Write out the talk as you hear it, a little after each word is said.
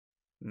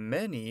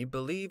Many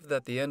believed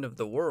that the end of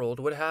the world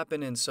would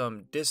happen in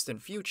some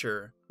distant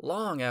future,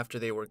 long after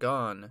they were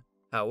gone.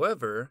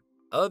 However,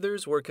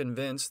 others were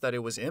convinced that it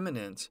was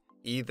imminent,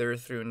 either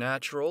through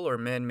natural or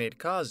man-made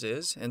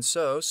causes, and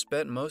so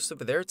spent most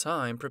of their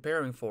time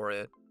preparing for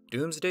it.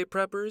 Doomsday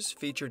Preppers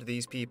featured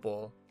these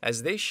people,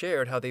 as they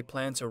shared how they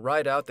planned to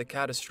ride out the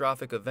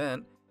catastrophic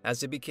event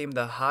as it became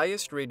the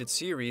highest-rated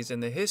series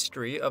in the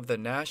history of the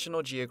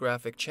National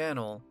Geographic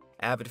Channel.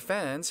 Avid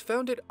fans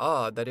found it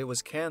odd that it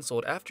was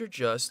cancelled after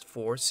just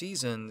 4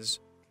 seasons.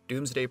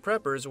 Doomsday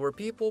Preppers were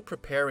people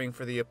preparing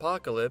for the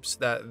apocalypse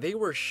that they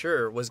were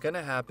sure was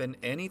gonna happen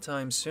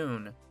anytime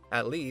soon,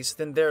 at least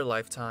in their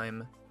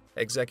lifetime.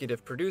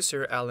 Executive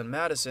producer Alan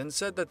Madison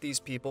said that these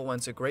people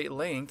went to great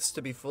lengths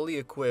to be fully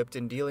equipped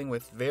in dealing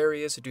with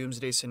various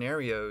doomsday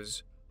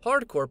scenarios.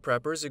 Hardcore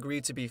preppers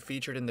agreed to be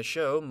featured in the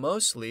show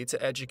mostly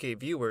to educate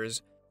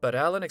viewers, but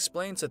Alan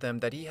explained to them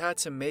that he had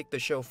to make the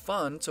show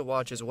fun to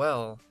watch as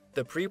well.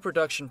 The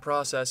pre-production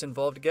process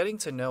involved getting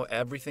to know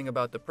everything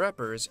about the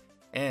preppers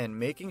and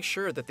making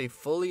sure that they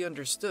fully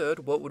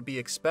understood what would be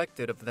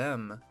expected of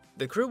them.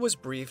 The crew was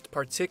briefed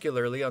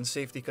particularly on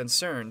safety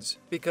concerns,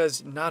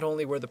 because not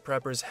only were the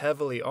preppers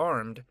heavily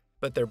armed,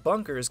 but their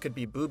bunkers could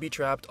be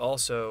booby-trapped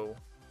also.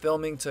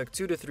 Filming took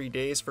 2 to 3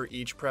 days for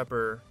each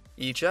prepper.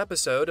 Each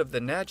episode of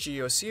the Nat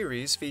Geo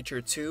series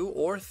featured 2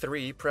 or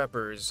 3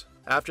 preppers.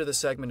 After the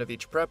segment of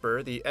each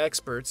prepper, the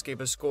experts gave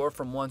a score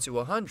from 1 to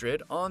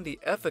 100 on the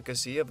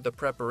efficacy of the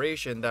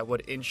preparation that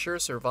would ensure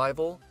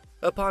survival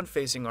upon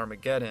facing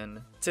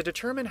Armageddon. To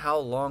determine how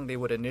long they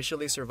would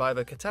initially survive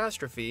a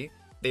catastrophe,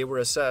 they were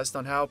assessed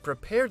on how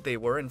prepared they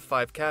were in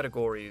 5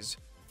 categories: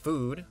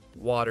 food,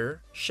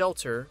 water,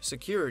 shelter,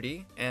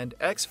 security, and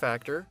X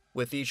factor,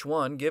 with each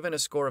one given a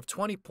score of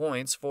 20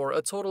 points for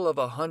a total of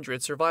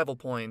 100 survival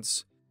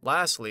points.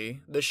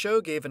 Lastly, the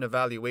show gave an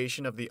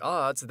evaluation of the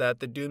odds that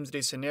the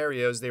doomsday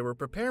scenarios they were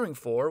preparing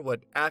for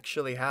would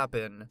actually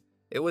happen.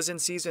 It was in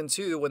Season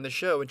 2 when the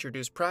show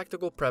introduced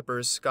practical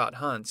preppers Scott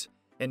Hunt,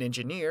 an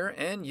engineer,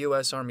 and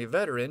U.S. Army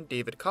veteran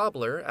David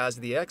Cobbler as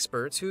the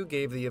experts who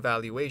gave the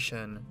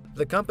evaluation.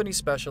 The company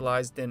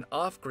specialized in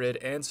off-grid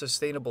and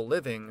sustainable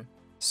living.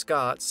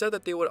 Scott said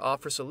that they would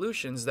offer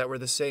solutions that were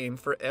the same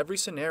for every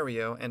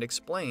scenario and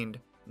explained,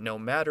 no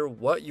matter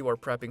what you are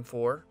prepping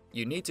for,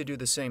 you need to do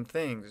the same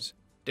things.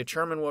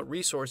 Determine what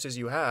resources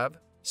you have,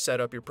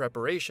 set up your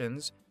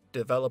preparations,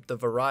 develop the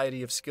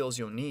variety of skills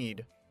you'll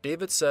need.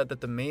 David said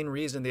that the main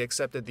reason they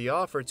accepted the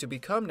offer to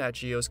become Nat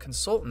Geo's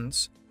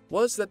consultants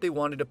was that they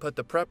wanted to put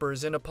the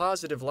preppers in a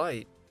positive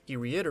light. He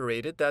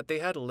reiterated that they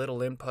had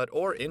little input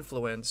or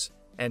influence,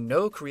 and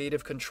no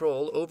creative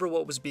control over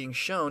what was being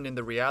shown in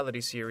the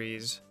reality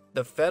series.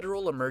 The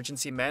Federal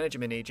Emergency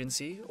Management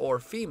Agency, or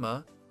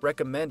FEMA,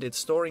 recommended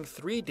storing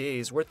 3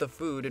 days' worth of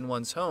food in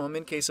one's home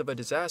in case of a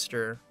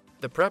disaster.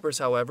 The preppers,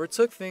 however,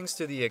 took things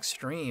to the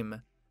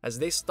extreme, as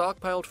they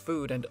stockpiled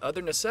food and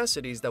other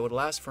necessities that would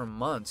last for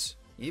months,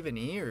 even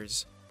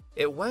years.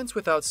 It went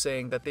without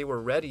saying that they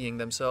were readying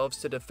themselves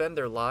to defend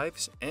their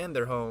lives and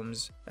their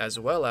homes, as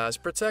well as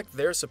protect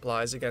their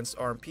supplies against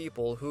armed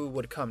people who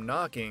would come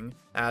knocking,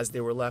 as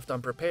they were left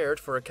unprepared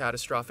for a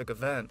catastrophic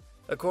event.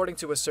 According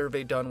to a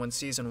survey done when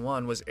Season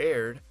 1 was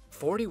aired,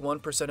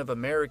 41% of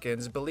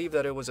Americans believe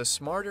that it was a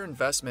smarter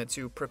investment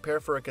to prepare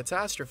for a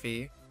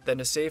catastrophe than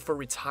to save for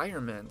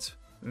retirement.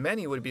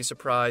 Many would be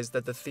surprised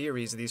at the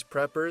theories these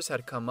preppers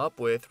had come up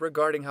with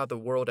regarding how the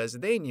world as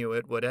they knew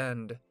it would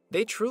end.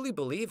 They truly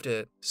believed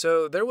it,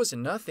 so there was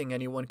nothing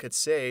anyone could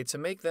say to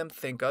make them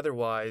think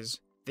otherwise.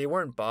 They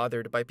weren't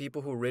bothered by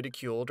people who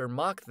ridiculed or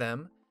mocked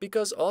them,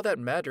 because all that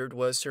mattered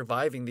was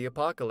surviving the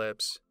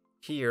apocalypse.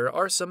 Here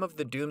are some of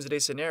the doomsday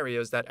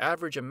scenarios that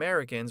average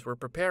Americans were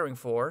preparing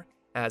for,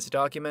 as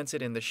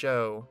documented in the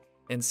show.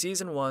 In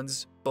Season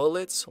 1's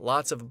Bullets,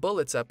 Lots of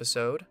Bullets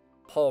episode,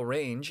 Paul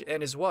Range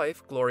and his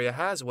wife, Gloria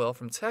Haswell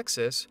from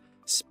Texas,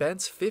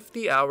 spent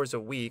 50 hours a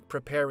week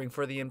preparing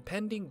for the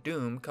impending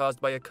doom caused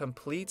by a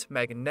complete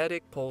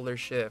magnetic polar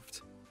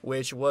shift,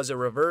 which was a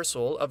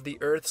reversal of the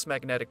Earth's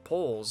magnetic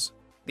poles.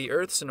 The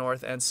Earth's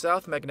north and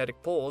south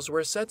magnetic poles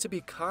were said to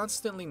be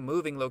constantly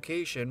moving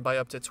location by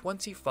up to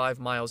 25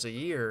 miles a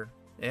year.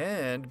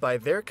 And by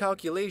their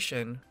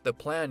calculation, the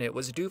planet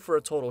was due for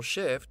a total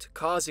shift,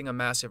 causing a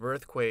massive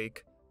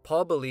earthquake.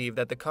 Paul believed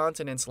that the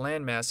continent's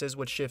landmasses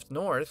would shift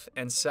north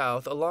and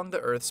south along the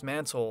Earth's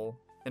mantle.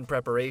 In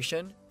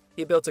preparation,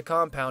 he built a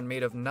compound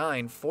made of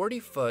 9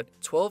 40-foot,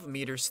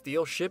 12-meter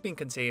steel shipping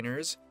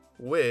containers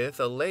with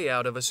a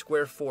layout of a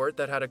square fort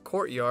that had a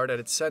courtyard at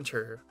its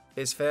center.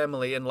 His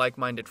family and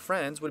like-minded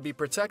friends would be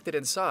protected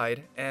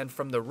inside, and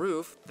from the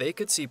roof, they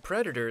could see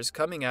predators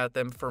coming at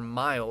them for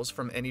miles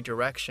from any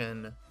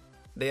direction.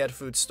 They had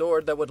food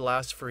stored that would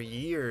last for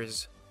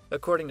years.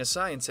 According to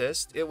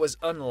scientists, it was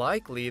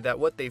unlikely that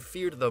what they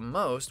feared the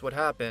most would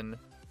happen,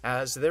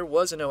 as there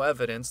was no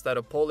evidence that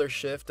a polar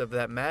shift of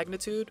that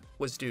magnitude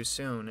was due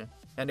soon,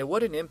 and it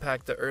wouldn't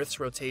impact the Earth's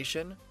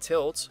rotation,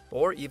 tilt,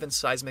 or even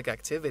seismic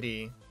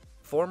activity.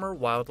 former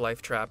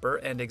wildlife trapper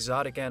and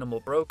exotic animal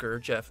broker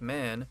Jeff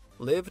Mann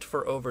lived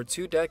for over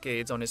 2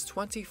 decades on his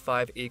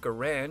 25-acre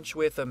ranch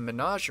with a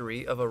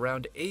menagerie of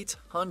around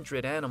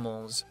 800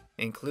 animals,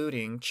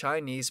 including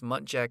Chinese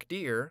muntjac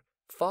deer,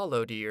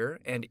 fallow deer,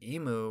 and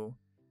emu.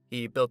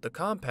 He built the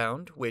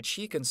compound, which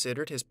he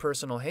considered his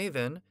personal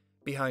haven,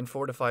 behind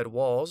fortified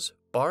walls,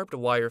 barbed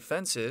wire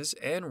fences,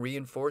 and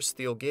reinforced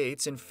steel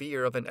gates in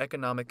fear of an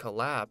economic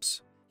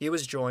collapse. He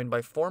was joined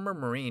by former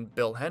Marine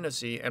Bill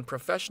Hennessy and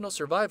professional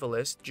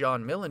survivalist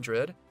John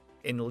Millandred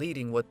in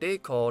leading what they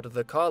called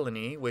the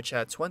colony, which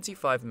had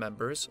 25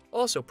 members,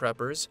 also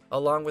preppers,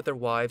 along with their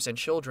wives and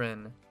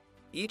children.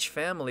 Each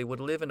family would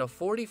live in a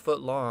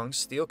 40-foot-long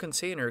steel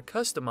container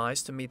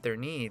customized to meet their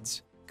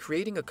needs.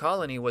 Creating a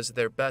colony was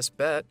their best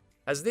bet,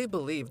 as they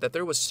believed that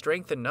there was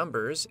strength in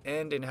numbers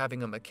and in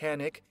having a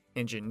mechanic,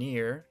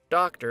 engineer,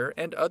 doctor,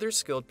 and other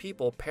skilled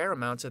people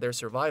paramount to their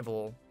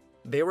survival.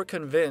 They were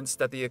convinced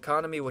that the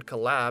economy would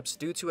collapse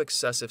due to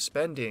excessive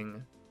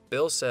spending.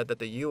 Bill said that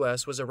the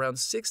US was around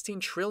 $16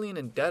 trillion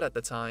in debt at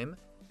the time,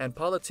 and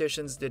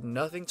politicians did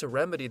nothing to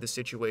remedy the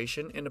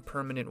situation in a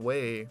permanent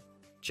way.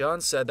 John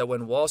said that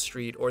when Wall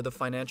Street or the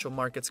financial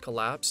markets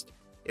collapsed,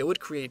 it would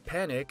create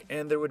panic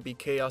and there would be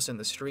chaos in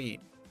the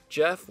street.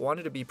 Jeff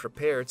wanted to be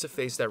prepared to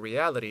face that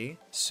reality,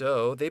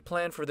 so they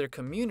planned for their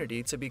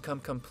community to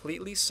become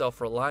completely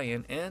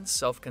self-reliant and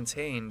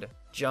self-contained.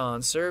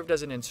 John served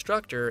as an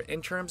instructor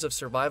in terms of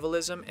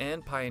survivalism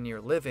and pioneer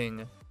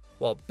living,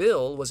 while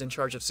Bill was in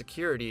charge of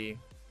security.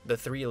 The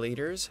 3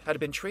 leaders had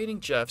been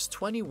training Jeff's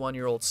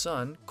 21-year-old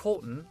son,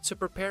 Colton, to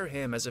prepare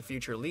him as a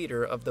future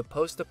leader of the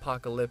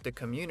post-apocalyptic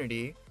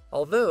community,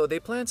 although they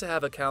planned to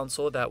have a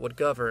council that would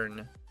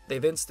govern.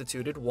 They've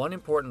instituted one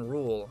important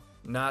rule: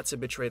 not to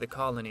betray the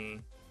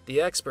colony.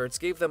 The experts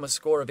gave them a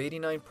score of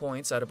 89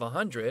 points out of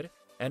 100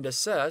 and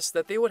assessed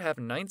that they would have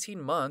 19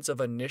 months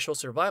of initial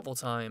survival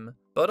time,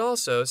 but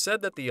also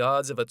said that the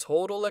odds of a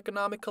total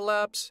economic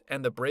collapse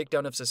and the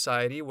breakdown of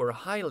society were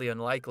highly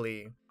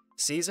unlikely.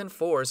 Season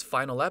 4's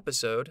final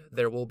episode,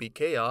 There Will Be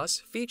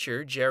Chaos,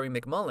 featured Jerry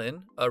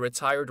McMullen, a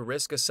retired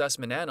risk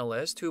assessment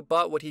analyst who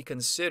bought what he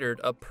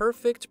considered a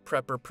perfect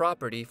prepper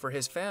property for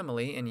his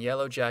family in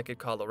Yellow Jacket,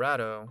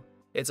 Colorado.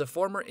 It's a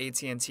former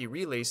AT&T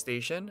relay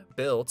station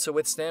built to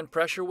withstand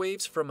pressure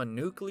waves from a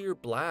nuclear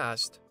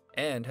blast,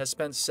 and has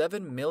spent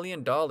 $7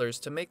 million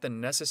to make the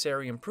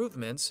necessary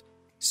improvements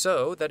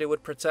so that it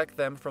would protect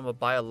them from a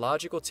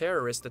biological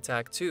terrorist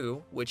attack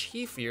too, which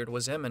he feared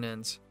was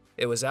imminent.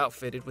 It was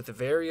outfitted with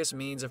various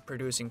means of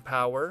producing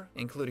power,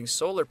 including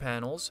solar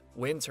panels,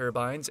 wind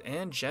turbines,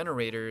 and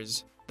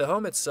generators. The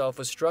home itself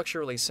was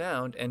structurally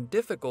sound and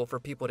difficult for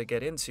people to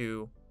get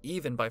into,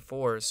 even by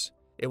force.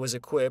 It was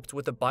equipped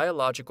with a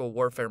biological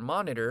warfare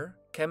monitor,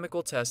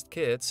 chemical test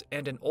kits,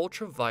 and an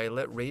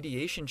ultraviolet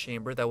radiation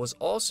chamber that was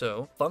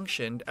also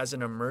functioned as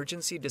an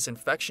emergency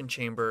disinfection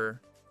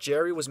chamber.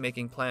 Jerry was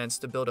making plans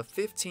to build a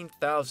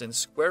 15,000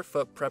 square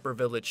foot prepper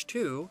village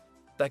too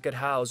that could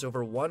house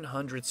over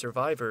 100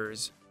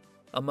 survivors.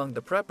 Among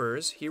the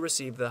preppers, he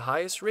received the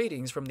highest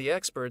ratings from the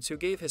experts who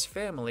gave his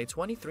family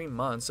 23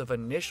 months of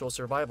initial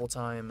survival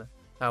time.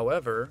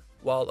 However,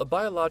 while a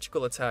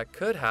biological attack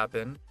could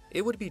happen,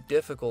 it would be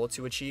difficult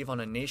to achieve on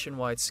a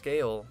nationwide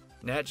scale.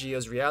 Nat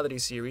Geo's reality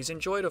series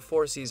enjoyed a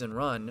 4-season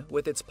run,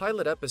 with its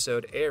pilot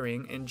episode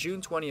airing in June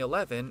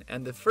 2011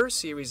 and the first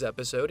series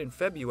episode in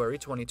February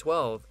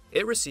 2012.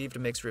 It received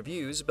mixed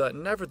reviews, but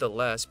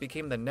nevertheless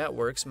became the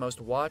network's most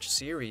watched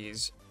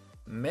series.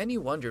 Many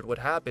wondered what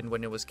happened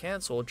when it was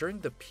canceled during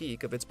the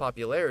peak of its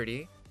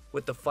popularity,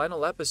 with the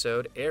final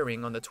episode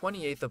airing on the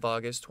 28th of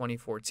August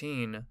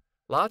 2014.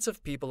 Lots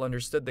of people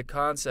understood the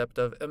concept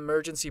of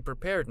emergency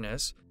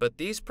preparedness, but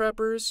these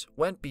preppers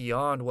went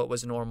beyond what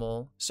was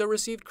normal, so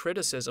received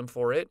criticism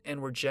for it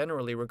and were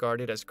generally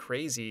regarded as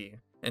crazy.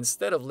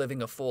 Instead of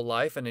living a full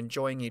life and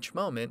enjoying each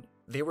moment,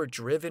 they were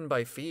driven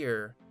by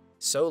fear,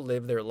 so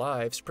lived their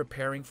lives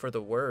preparing for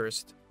the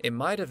worst. It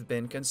might have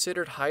been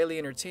considered highly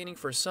entertaining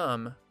for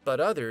some, but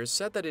others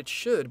said that it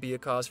should be a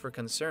cause for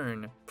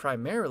concern,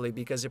 primarily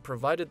because it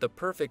provided the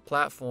perfect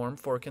platform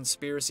for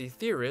conspiracy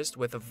theorists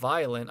with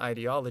violent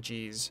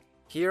ideologies.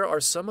 Here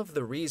are some of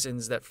the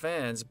reasons that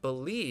fans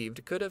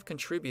believed could have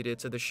contributed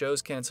to the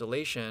show's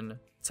cancellation.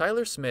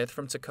 Tyler Smith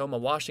from Tacoma,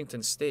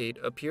 Washington State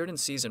appeared in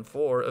Season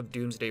 4 of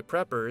Doomsday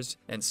Preppers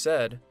and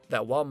said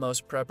that while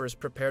most preppers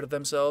prepared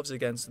themselves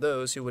against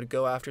those who would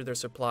go after their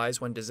supplies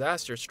when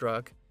disaster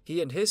struck,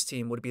 he and his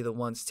team would be the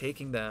ones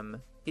taking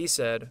them. He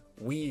said,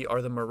 "We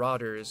are the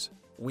marauders.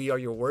 We are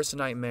your worst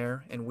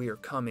nightmare, and we are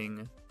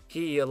coming."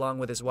 He, along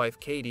with his wife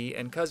Katie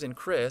and cousin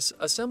Chris,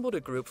 assembled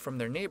a group from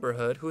their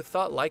neighborhood who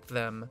thought like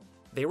them.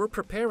 They were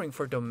preparing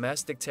for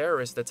domestic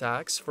terrorist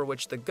attacks for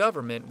which the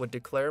government would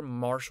declare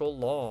martial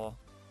law.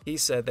 He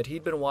said that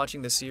he'd been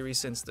watching the series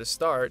since the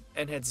start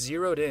and had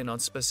zeroed in on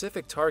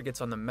specific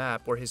targets on the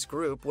map where his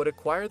group would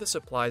acquire the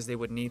supplies they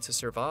would need to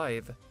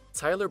survive.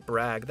 Tyler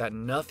bragged that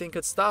nothing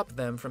could stop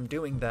them from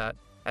doing that,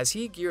 as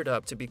he geared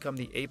up to become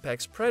the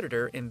apex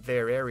predator in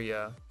their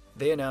area.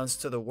 They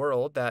announced to the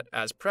world that,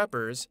 as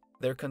preppers,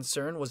 Their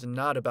concern was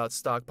not about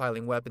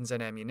stockpiling weapons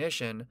and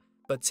ammunition,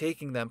 but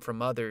taking them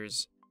from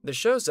others. The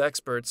show's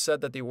experts said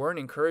that they weren't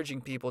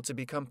encouraging people to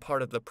become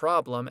part of the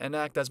problem and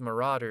act as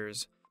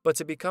marauders, but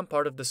to become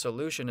part of the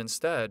solution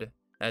instead.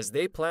 As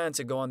they planned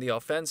to go on the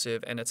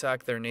offensive and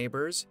attack their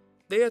neighbors,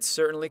 they had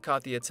certainly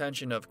caught the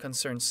attention of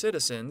concerned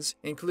citizens,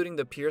 including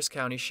the Pierce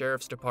County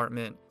Sheriff's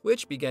Department,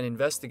 which began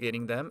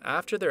investigating them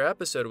after their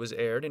episode was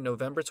aired in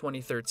November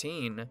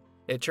 2013.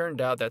 It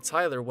turned out that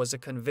Tyler was a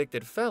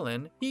convicted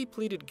felon. He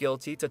pleaded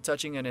guilty to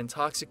touching an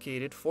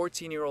intoxicated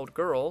 14-year-old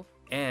girl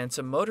and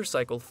to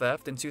motorcycle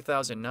theft in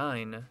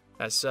 2009.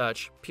 As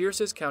such,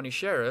 Pierce's county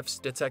sheriff's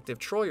Detective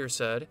Troyer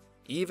said,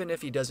 even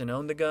if he doesn't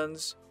own the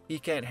guns, he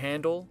can't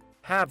handle,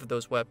 have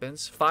those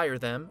weapons, fire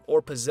them,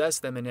 or possess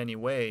them in any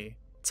way.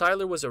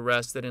 Tyler was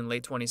arrested in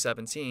late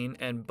 2017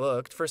 and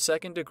booked for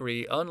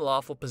second-degree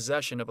unlawful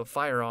possession of a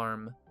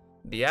firearm.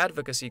 The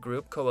advocacy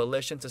group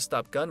Coalition to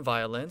Stop Gun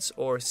Violence,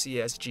 or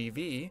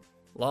CSGV,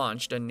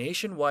 launched a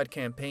nationwide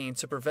campaign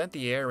to prevent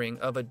the airing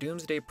of a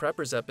Doomsday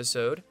Preppers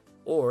episode,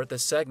 or the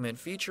segment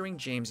featuring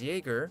James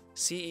Yeager,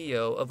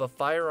 CEO of a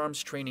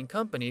firearms training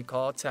company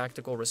called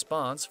Tactical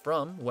Response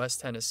from West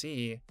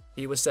Tennessee.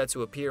 He was set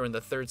to appear in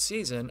the third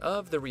season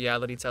of the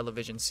reality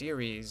television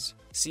series.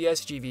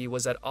 CSGV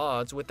was at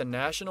odds with the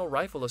National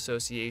Rifle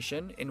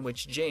Association, in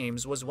which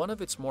James was one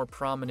of its more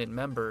prominent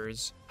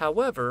members.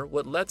 However,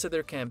 what led to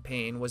their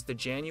campaign was the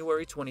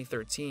January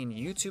 2013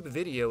 YouTube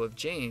video of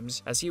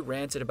James as he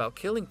ranted about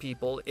killing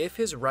people if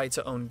his right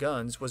to own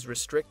guns was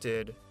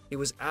restricted. He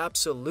was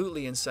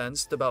absolutely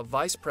incensed about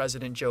Vice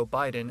President Joe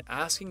Biden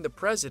asking the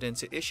president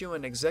to issue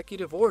an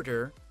executive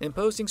order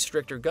imposing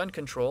stricter gun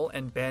control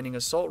and banning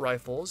assault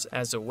rifles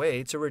as a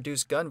way to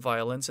reduce gun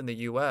violence in the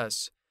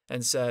US,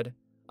 and said,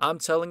 "I'm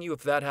telling you,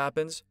 if that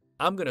happens,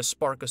 I'm gonna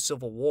spark a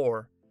civil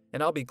war,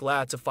 and I'll be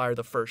glad to fire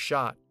the first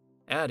shot,"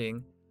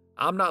 adding,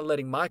 "I'm not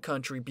letting my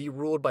country be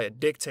ruled by a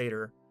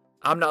dictator.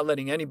 I'm not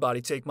letting anybody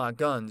take my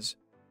guns.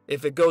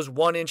 If it goes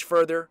 1 inch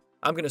further,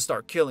 I'm gonna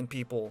start killing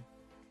people."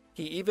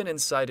 He even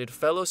incited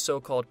fellow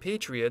so-called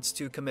patriots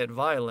to commit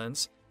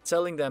violence,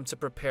 telling them to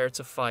prepare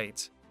to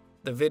fight.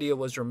 The video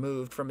was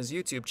removed from his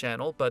YouTube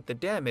channel, but the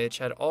damage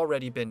had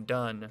already been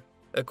done.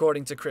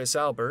 According to Chris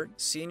Albert,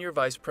 Senior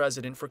Vice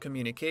President for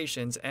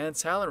Communications and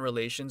Talent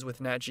Relations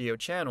with Nat Geo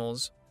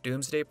Channels,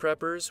 Doomsday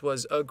Preppers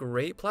was a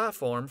great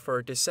platform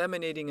for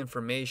disseminating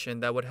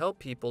information that would help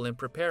people in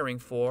preparing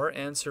for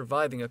and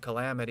surviving a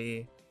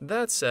calamity.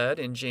 That said,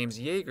 in James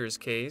Yeager's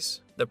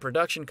case, the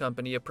production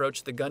company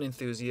approached the gun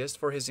enthusiast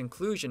for his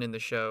inclusion in the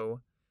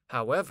show.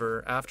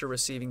 However, after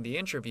receiving the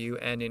interview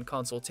and in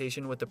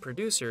consultation with the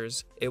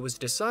producers, it was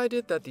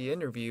decided that the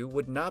interview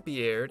would not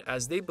be aired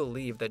as they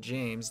believed that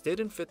James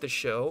didn't fit the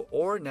show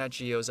or Nat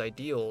Geo's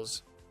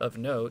ideals. Of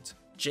note,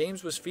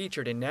 James was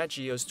featured in Nat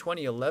Geo's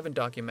 2011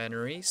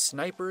 documentary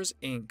Snipers,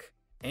 Inc.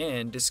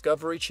 and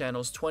Discovery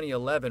Channel's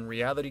 2011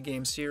 reality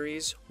game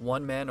series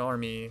One Man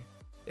Army.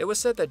 It was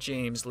said that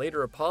James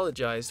later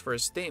apologized for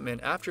his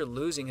statement after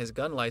losing his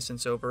gun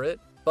license over it,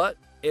 but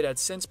it had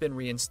since been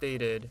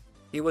reinstated.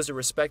 He was a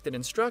respected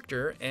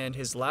instructor, and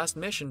his last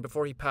mission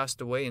before he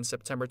passed away in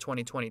September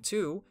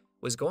 2022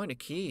 was going to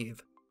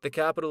Kyiv, the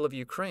capital of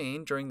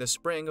Ukraine, during the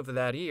spring of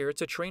that year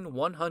to train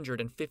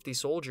 150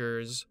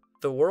 soldiers.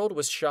 The world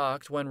was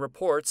shocked when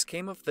reports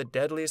came of the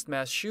deadliest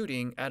mass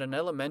shooting at an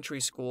elementary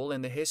school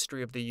in the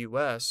history of the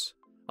US.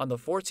 On the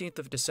 14th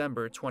of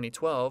December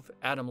 2012,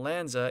 Adam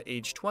Lanza,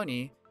 age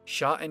 20,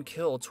 shot and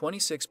killed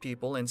 26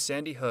 people in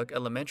Sandy Hook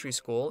Elementary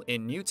School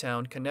in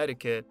Newtown,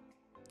 Connecticut.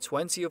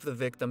 20 of the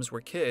victims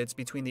were kids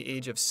between the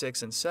age of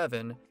 6 and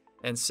 7,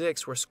 and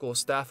 6 were school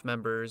staff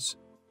members.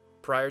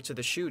 Prior to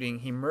the shooting,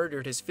 he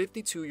murdered his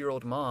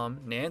 52-year-old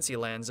mom, Nancy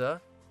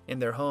Lanza, in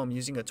their home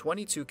using a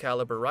 .22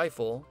 caliber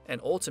rifle,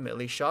 and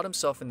ultimately shot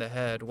himself in the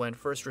head when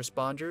first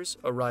responders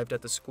arrived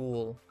at the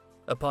school.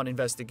 Upon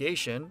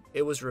investigation,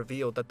 it was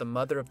revealed that the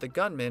mother of the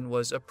gunman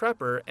was a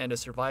prepper and a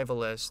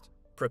survivalist,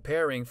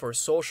 preparing for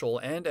social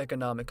and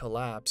economic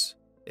collapse.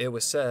 It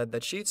was said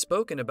that she'd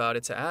spoken about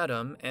it to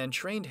Adam and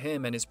trained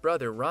him and his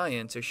brother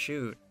Ryan to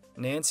shoot.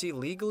 Nancy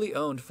legally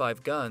owned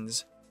 5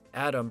 guns.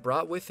 Adam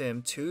brought with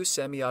him 2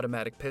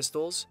 semi-automatic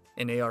pistols,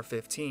 an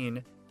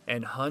AR-15,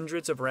 and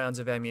hundreds of rounds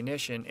of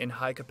ammunition in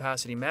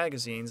high-capacity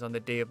magazines on the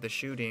day of the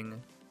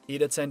shooting.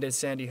 He'd attended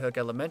Sandy Hook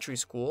Elementary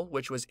School,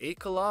 which was 8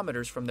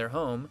 kilometers from their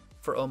home,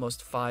 for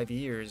almost 5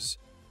 years.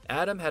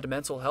 Adam had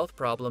mental health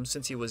problems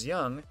since he was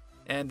young,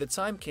 and the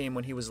time came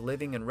when he was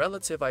living in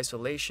relative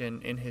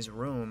isolation in his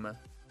room.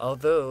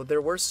 Although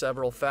there were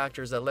several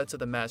factors that led to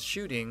the mass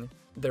shooting,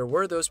 there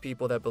were those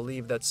people that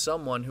believed that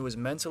someone who was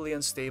mentally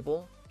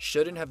unstable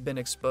shouldn't have been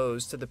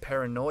exposed to the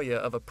paranoia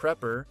of a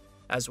prepper,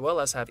 as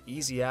well as have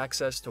easy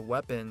access to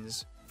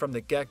weapons. From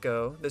the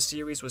get-go, the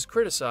series was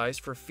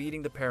criticized for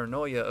feeding the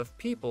paranoia of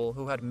people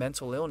who had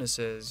mental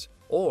illnesses,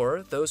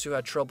 or those who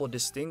had trouble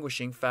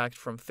distinguishing fact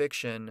from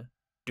fiction.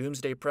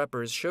 Doomsday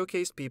Preppers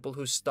showcased people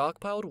who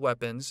stockpiled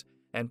weapons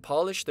and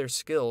polished their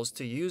skills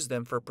to use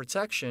them for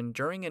protection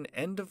during an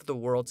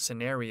end-of-the-world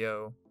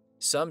scenario.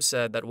 Some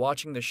said that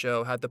watching the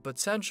show had the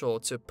potential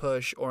to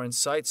push or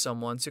incite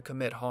someone to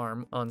commit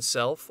harm on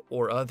self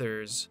or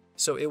others,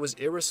 so it was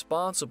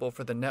irresponsible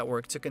for the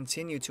network to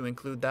continue to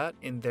include that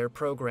in their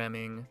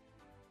programming.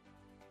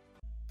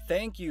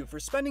 Thank you for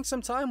spending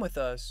some time with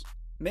us.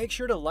 Make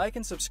sure to like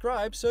and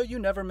subscribe so you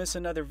never miss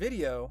another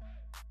video.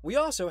 We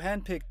also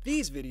handpicked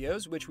these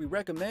videos which we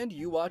recommend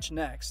you watch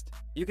next.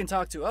 You can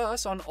talk to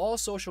us on all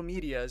social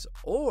medias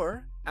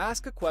or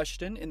ask a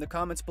question in the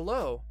comments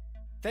below.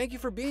 Thank you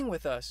for being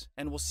with us,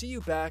 and we'll see you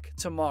back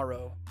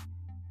tomorrow.